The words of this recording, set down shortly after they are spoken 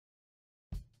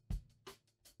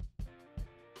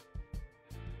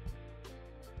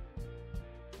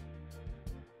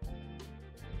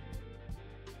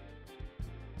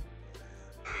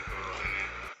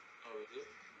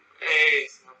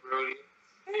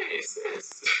I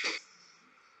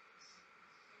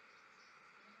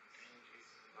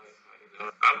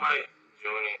might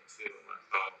join it too on my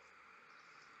phone.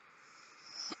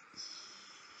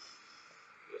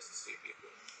 Just to see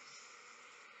people.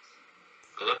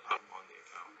 I love how I'm on the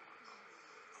account.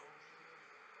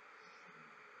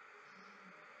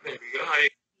 There we go. How you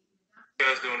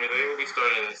guys doing today? We'll be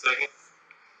starting in a second.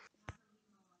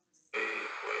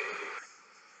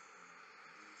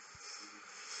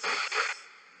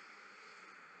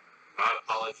 My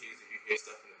apologies if you hear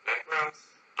stuff in the background.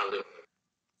 I live on a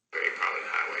very crowded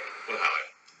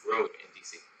road in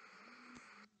DC.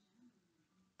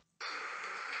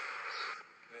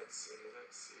 Let's see.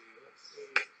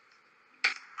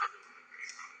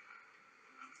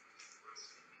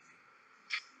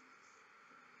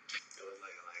 It was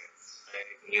like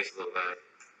it's a little loud.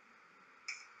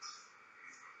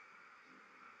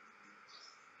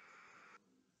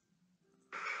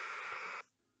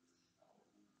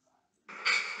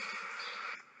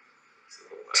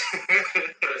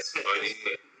 That's funny.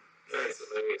 That's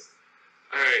hilarious.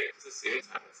 Alright, let's see what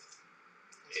time is it.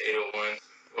 8:01.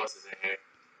 Who else is in here?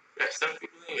 We got 7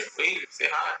 people in here. Please say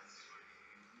hi.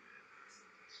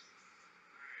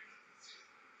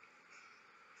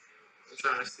 I'm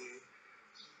trying to see.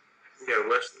 We got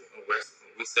Wesley.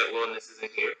 Reset Wellness is in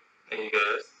here. And you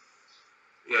guys.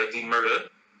 We got D Murder.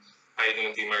 How you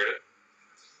doing, D Murder?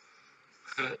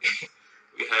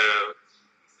 We have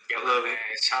man,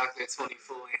 Chocolate 24 in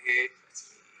here.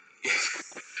 We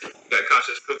got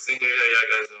Conscious Cooks in here. How y'all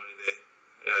guys doing today?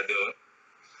 How y'all doing?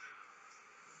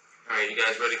 Alright, you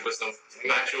guys ready for some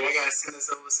naturals? You gotta send us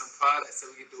over some products so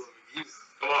we can do a review.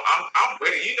 Come on, I'm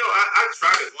ready. You know, I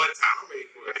tried it one time. I'm ready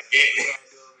for it again. We gotta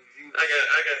do a review. I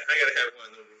gotta have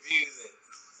one of the reviews. And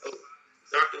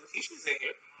Dr. Lakeisha's in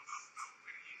here.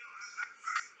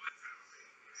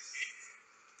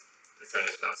 Let's turn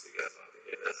this down so you guys don't have to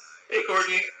hear that. Hey,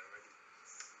 Courtney.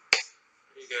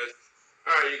 Hey, you guys.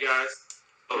 Alright, you guys.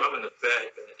 Oh, I'm in the bad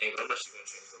angle. I'm not actually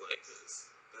gonna change the light because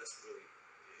that's really.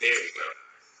 There we go.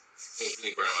 It's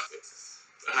really burn my face.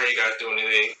 How you guys doing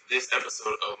today? This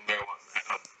episode of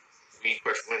Marijuana Weed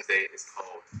Crush Wednesday is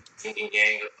called Yin and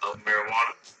Yang of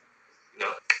Marijuana. You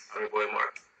know, I'm your boy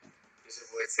Mark. This is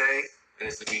your boy Tay. And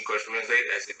this is Weed Crush Wednesday,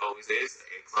 as it always is, at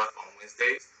 8 o'clock on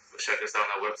Wednesdays. So check us out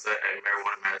on our website at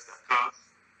marijuanamatters.com.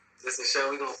 This is a show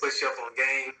we're gonna put you up on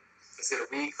game. Consider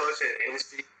weed culture and the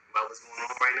industry about what's going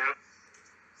on right now.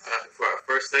 For our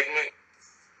first segment,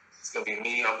 it's gonna be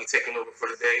me. I'll be taking over for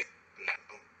the day. I'm not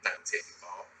gonna take it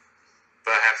all,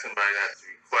 but I have somebody that has a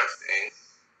request in.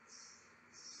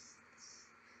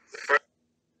 The first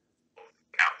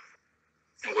out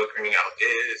and what greening out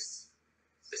is,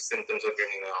 the symptoms of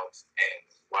greening out, and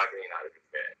why greening out is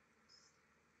bad.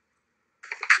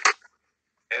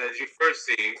 And as you first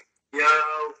see, yo,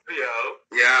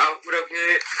 what up,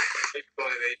 kid? How you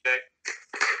doing today, Jack?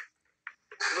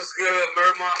 What's good?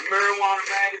 Marijuana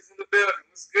Man is in the building.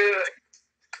 What's good?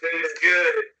 It's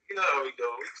good. You know how we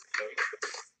go.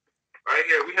 Right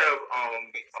here, we have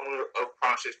the owner of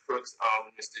Conscious Crooks,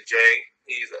 Mr. J.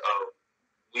 He's a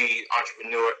weed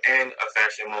entrepreneur and a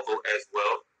fashion mogul as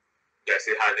well. You guys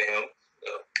say hi to him.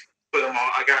 Put him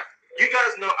on. You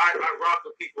guys know I rock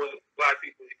with people, black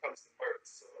people when it comes to merch.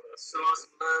 So show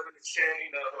some love in the chat.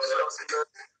 You know, show some love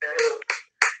in the chat.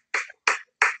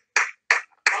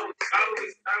 I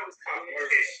always cop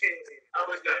merch. I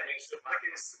always gotta make sure my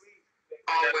kids sweet.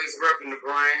 Always repping the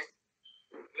brand.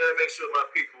 You gotta make sure my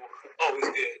people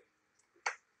always good.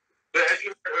 But as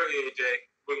you heard earlier, Jay,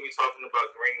 we're gonna be talking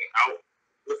about greening out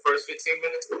the first 15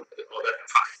 minutes. Oh,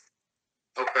 that's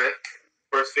hot. Okay.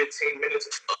 First 15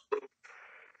 minutes of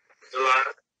the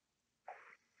line.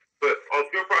 But on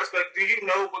your prospect, do you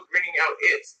know what greening out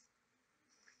is?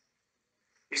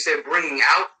 You said bringing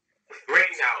out?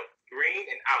 Greening out. Green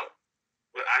and out.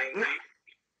 What I do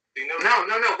you know? No.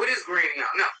 What is greening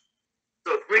out? No.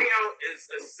 So greening out is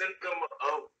a symptom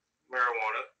of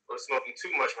marijuana or smoking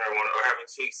too much marijuana or having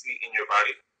THC in your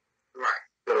body. Right.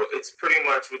 So it's pretty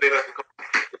much what they like to call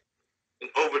an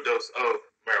overdose of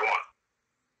marijuana.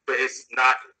 But it's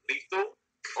not lethal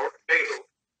or fatal,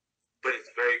 but it's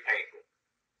very painful.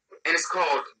 And it's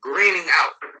called greening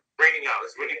out. Greening out.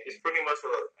 It's pretty much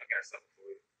I got something for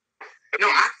you. No,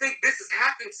 I think this has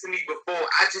happened to me before.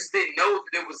 I just didn't know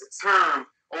that there was a term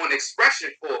or an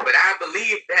expression for it, but I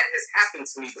believe that has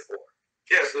happened to me before.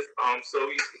 Yes, so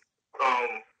we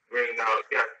greening out.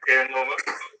 You have paranoia,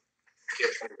 you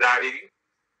have anxiety,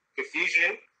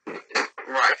 confusion,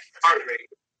 right? Heart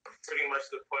rate. Pretty much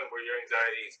to the point where your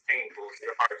anxiety is painful, so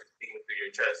your heart is beating through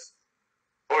your chest,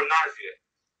 or nausea.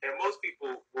 And most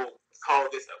people will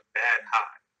call this a bad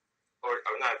high, or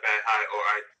not a bad high, or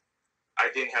I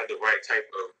didn't have the right type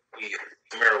of weed,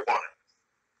 marijuana.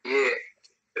 Yeah.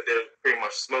 That they're pretty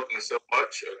much smoking so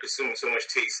much or consuming so much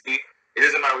THC. It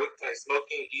doesn't matter what kind of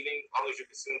smoking, eating, as long as you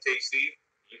consume THC,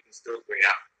 you can still green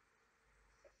out.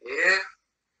 Yeah.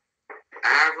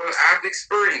 I've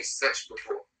experienced such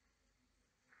before.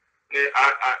 Yeah,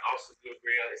 I also do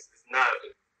agree on this. It's not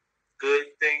a good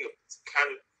thing. It's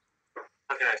kind of,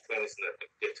 how can I explain this in a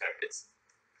good term? It's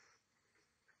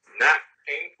not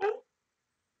painful,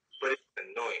 but it's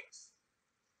annoying.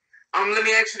 Let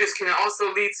me ask you this: can it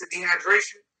also lead to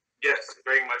dehydration? Yes, it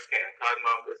very much can. Cotton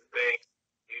mouth is a thing.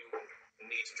 You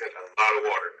need to drink a lot of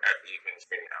water after you finish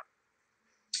greening out.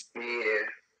 Yeah.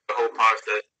 The whole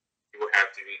process, you will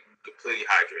have to be completely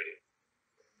hydrated.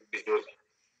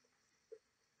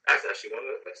 That's actually one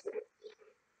of the best things.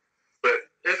 But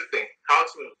here's the thing: how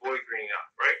to avoid greening out,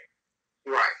 right?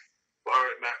 Right. For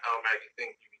automatic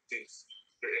thing, you reduce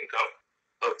your income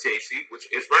of THC, which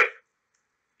is right.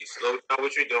 You slow down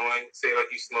what you're doing. Say like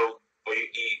you smoke or you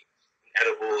eat an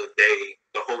edible a day,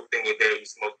 the whole thing a day. You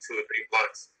smoke 2 or 3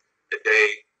 blunts a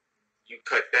day. You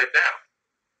cut that down.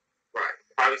 Right.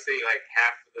 Probably say like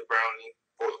half of the brownie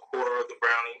or a quarter of the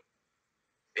brownie,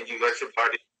 and you let your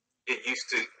body get used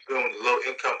to doing low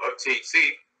income of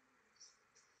THC.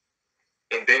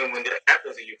 And then when that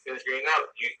happens and you finish greening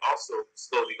out, you also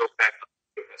slowly go back up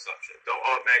to your consumption. Don't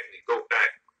automatically go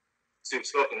back to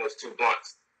smoking those 2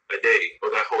 blunts a day or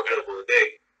that whole edible a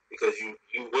day, because you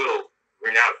will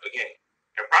green out again,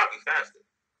 and probably faster.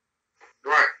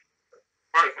 Right.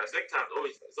 Probably faster. Second time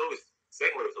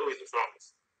second wave is always the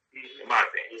strongest. In my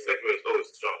opinion, second wave is always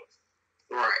the strongest.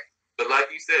 Right. But like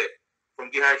you said,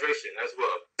 from dehydration as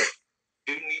well,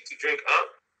 you need to drink up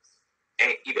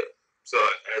and eat up. So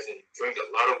as in drink a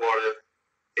lot of water.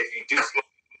 If you do smoke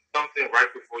something right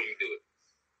before you do it.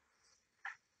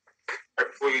 Right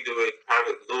before you do it,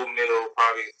 probably a little middle,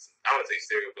 probably, I wouldn't say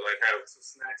cereal, but like have some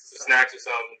snacks or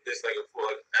something, just like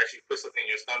actually put something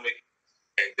in your stomach,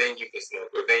 and then you can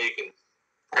smoke, or then you can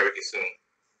probably consume.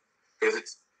 Because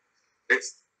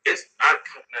how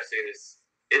can I say this?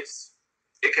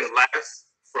 It can start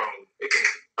for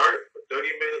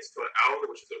 30 minutes to an hour,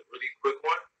 which is a really quick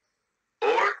one,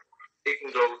 or it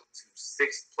can go to 6+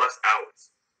 hours.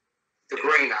 The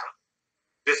green out.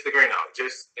 Just the green out.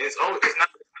 It's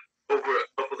not over a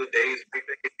couple of days.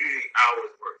 It's usually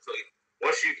hours worth. So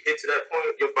once you get to that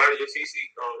point, your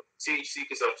THC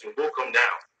consumption will come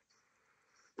down,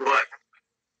 but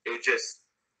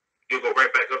you'll go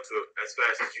right back up to it as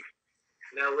fast as you.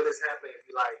 Now, what has happened if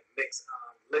you like mix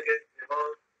liquor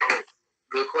involved?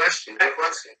 Good question. Good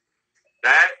question.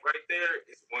 That right there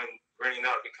is when greening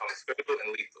out becomes fatal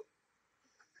and lethal.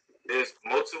 There's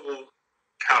multiple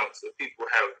counts of people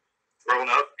have thrown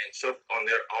up and choked on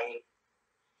their own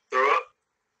throw up.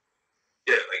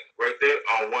 Yeah, like right there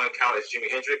on one count is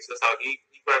Jimi Hendrix. That's how he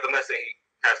passed. I'm not saying he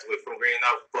passed away from greening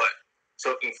out, but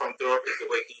choking from throw up is the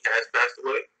way he has passed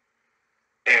away.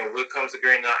 And when it comes to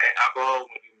greening out and alcohol,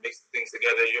 when you mix things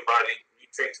together, your body, you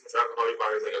drink too much alcohol, your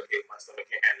body's like, okay, my stomach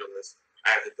can't handle this.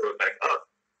 I have to throw it back up.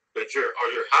 But you're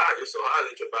high. You're so high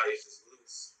that your body is just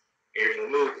loose. And you're in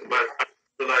the mood. But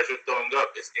you realize you're throwing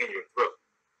up, it's in your throat.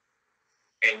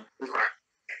 And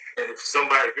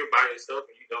if you're by yourself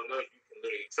and you don't know, you can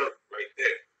literally choke right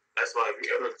there. That's why if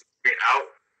you ever drink out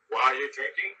while you're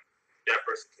drinking, that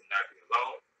person cannot be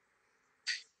alone.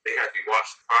 They have to be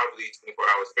watched probably 24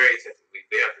 hours very attentively.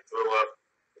 They have to throw up.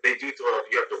 If they do throw up,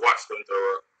 you have to watch them throw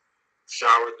up,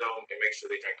 shower them, and make sure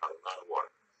they drink a lot of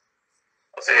water.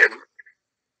 I'll say it.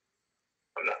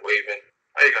 I'm not waving.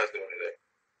 How you guys doing today?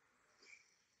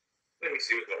 Let me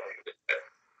see what's going on with that.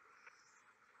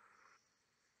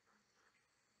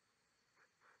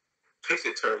 Please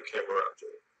turn the camera up,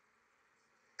 Jay.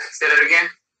 Say that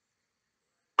again.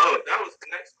 Oh, that was the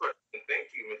next question.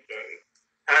 Thank you, Mr. Journey.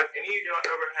 Have any of y'all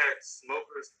ever had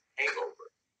smoker's hangover?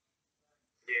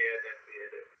 Yeah, that's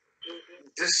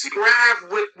it.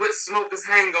 Describe what smoker's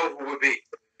hangover would be.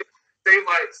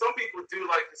 Some people do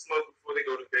like to smoke before they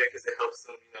go to bed because it helps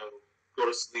them, go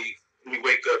to sleep. When you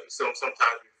wake up, you sometimes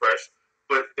refresh.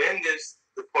 But then there's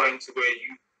the point to where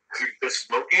you're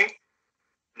smoking,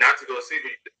 not to go to sleep,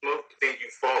 but you smoke, then you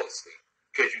fall asleep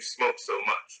because you smoke so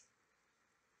much.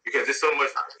 Because there's so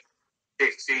much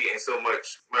THC and so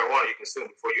much marijuana you consume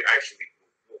before your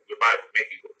body will make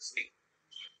you go to sleep.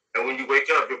 And when you wake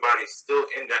up, your body's still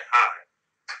in that high.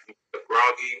 You wake up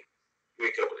groggy, you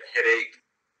wake up with a headache,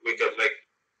 you wake up like,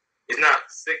 it's not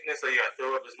sickness or you got to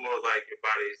throw up, it's more like your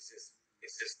body is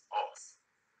just off.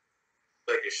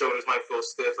 Like your shoulders might feel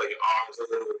stiff, like your arms a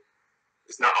little,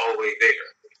 it's not all the way there.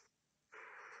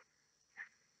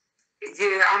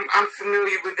 Yeah, I'm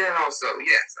familiar with that also.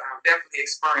 Yes, I've definitely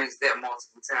experienced that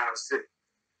multiple times too.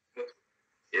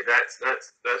 Yeah, that's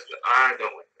I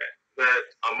don't like that. That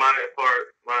on my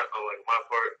part, my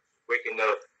part, waking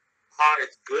up high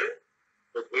is good,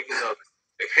 but waking up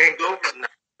the hangover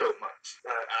not so much.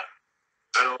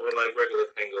 I don't really like regular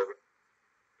hangover.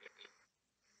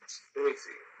 Let me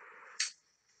see.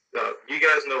 Now, you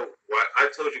guys know why I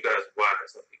told you guys why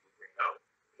some people bring out.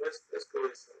 Let's go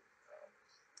to some.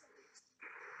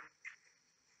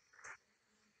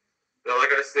 Now,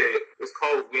 like I said, it's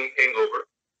called wing hangover.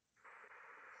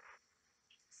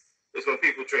 It's when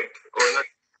people drink or not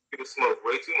people smoke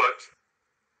way too much.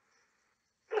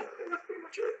 Yeah, that's pretty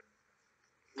much it.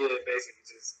 Yeah, basically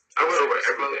just I went over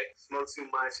everything. Smoke too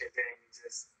much, and then you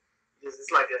just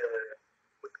it's like a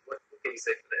what can you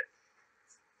say for that?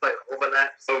 Like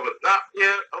overlaps.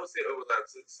 Yeah, I would say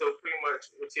overlaps. So pretty much,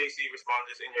 what THC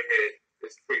responders in your head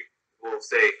is will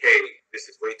say, "Hey, this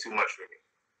is way too much for me.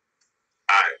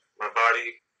 My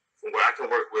body, from what I can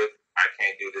work with, I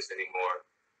can't do this anymore.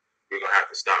 You're gonna have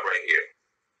to stop right here."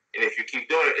 And if you keep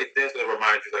doing it, it then's gonna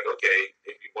remind you, like, okay,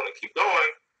 if you want to keep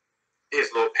going, here's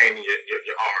a little pain in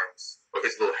your arms, or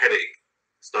his little headache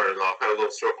started off, have a little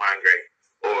short migraine,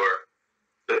 or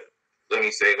let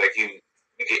me say, like you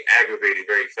get aggravated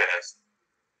very fast,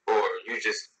 or you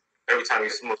just every time you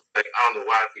smoke, like I don't know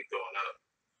why I keep throwing up.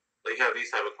 Like you have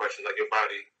these type of questions, like your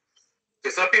body.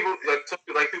 Because some people,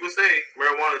 like people say,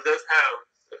 marijuana does have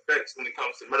effects when it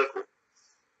comes to medical,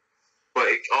 but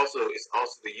it's also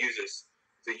the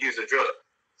user drug.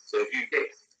 So if you get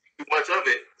too much of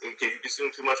it, if you consume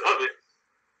too much of it,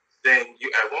 then you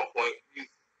at one point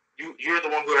you're the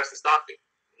one who has to stop it.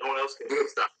 No one else can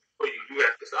stop it for you. You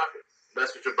have to stop it.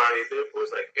 That's what your body is there for.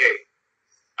 It's like, hey,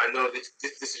 I know this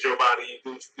is your body. You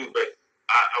do what you do, but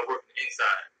I work on the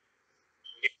inside.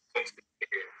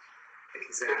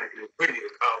 Exactly. We need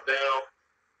to calm down.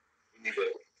 We need to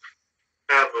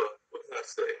have a what can I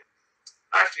say?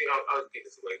 Actually, I'll get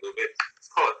this away a little bit.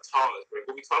 It's called a tolerance break.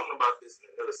 We'll be talking about this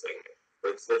in another segment,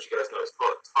 but to let you guys know, it's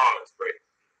called a tolerance break.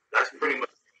 That's pretty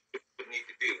much what you need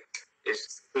to do. Is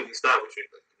just completely stop what you're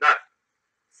doing. Not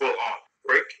full on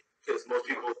break, because most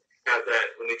people have that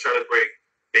when they try to break,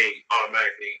 they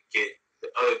automatically get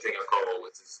the other thing I call,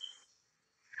 which is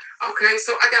okay.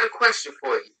 So I got a question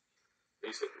for you.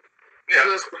 Yeah.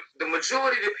 Because the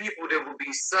majority of the people that will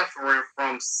be suffering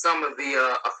from some of the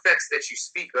effects that you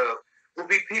speak of will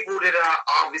be people that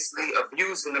are obviously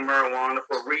abusing the marijuana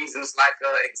for reasons like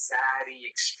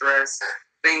anxiety, stress,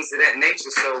 things of that nature.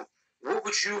 So, what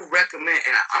would you recommend?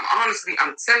 And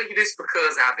I'm telling you this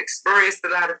because I've experienced a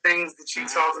lot of things that you're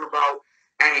talking about,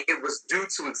 and it was due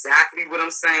to exactly what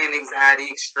I'm saying: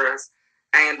 anxiety, stress.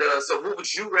 And so, what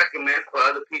would you recommend for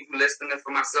other people listening, and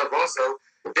for myself also?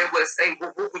 That was say,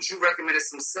 what would you recommend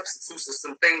as some substitutes or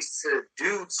some things to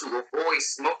do to avoid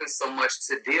smoking so much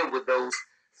to deal with those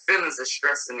feelings of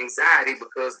stress and anxiety,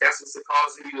 because that's what's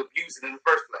causing you to abuse it in the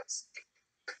first place?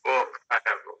 Well, I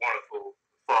have a wonderful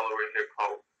follower here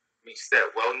called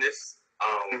Reset Wellness.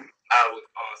 I would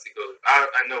honestly go.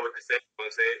 I know what they say when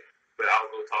they say it, but I'll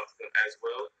go talk to them as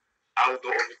well. I would go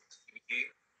over to CBD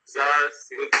sides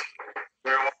with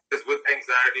marijuana, because with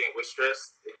anxiety and with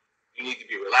stress, you need to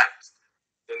be relaxed.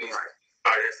 Then these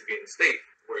part has to be in a state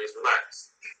where it's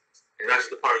relaxed, and that's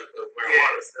the part of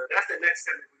marijuana. Yeah, so that's the next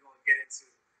segment we're going to get into.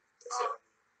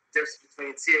 Difference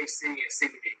between THC and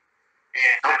CBD,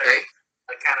 and how it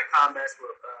kind of combats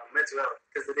with mental health,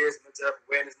 because it is Mental Health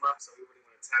Awareness Month, so we really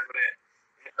want to tackle that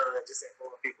and just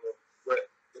inform people what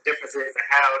the difference is and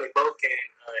how they both can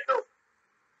help.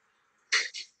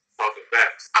 Talking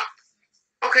facts.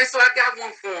 Okay, so I got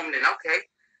one for him then. Okay,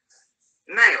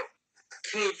 now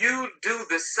can you do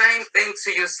the same thing to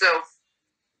yourself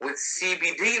with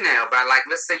CBD now? By like,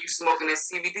 let's say you smoking that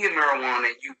CBD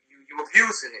marijuana, and you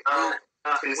abusing it.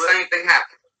 Can the same thing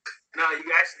happen? No, you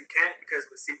actually can't, because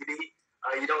with CBD,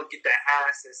 you don't get that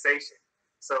high sensation.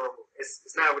 So it's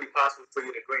not really possible for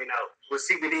you to green out. With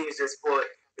CBD, it's just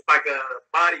it's like a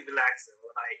body relaxer,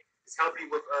 or like it's helping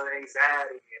you with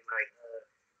anxiety and like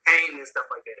pain and stuff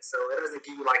like that. So it doesn't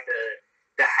give you like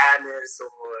the highness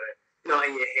or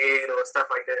in your head or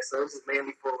stuff like that. So it's just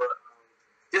mainly for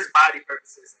just body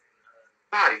purposes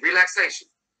and body relaxation.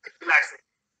 Relaxing.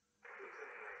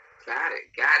 Got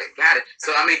it.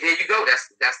 So I mean, there you go. That's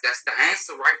the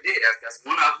answer right there. That's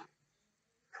one of them.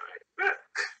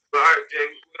 All right, Jay,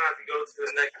 we're gonna have to go to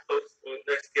the next host or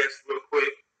next guest real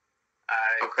quick.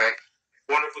 Okay.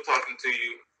 Wonderful talking to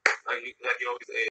you, like you always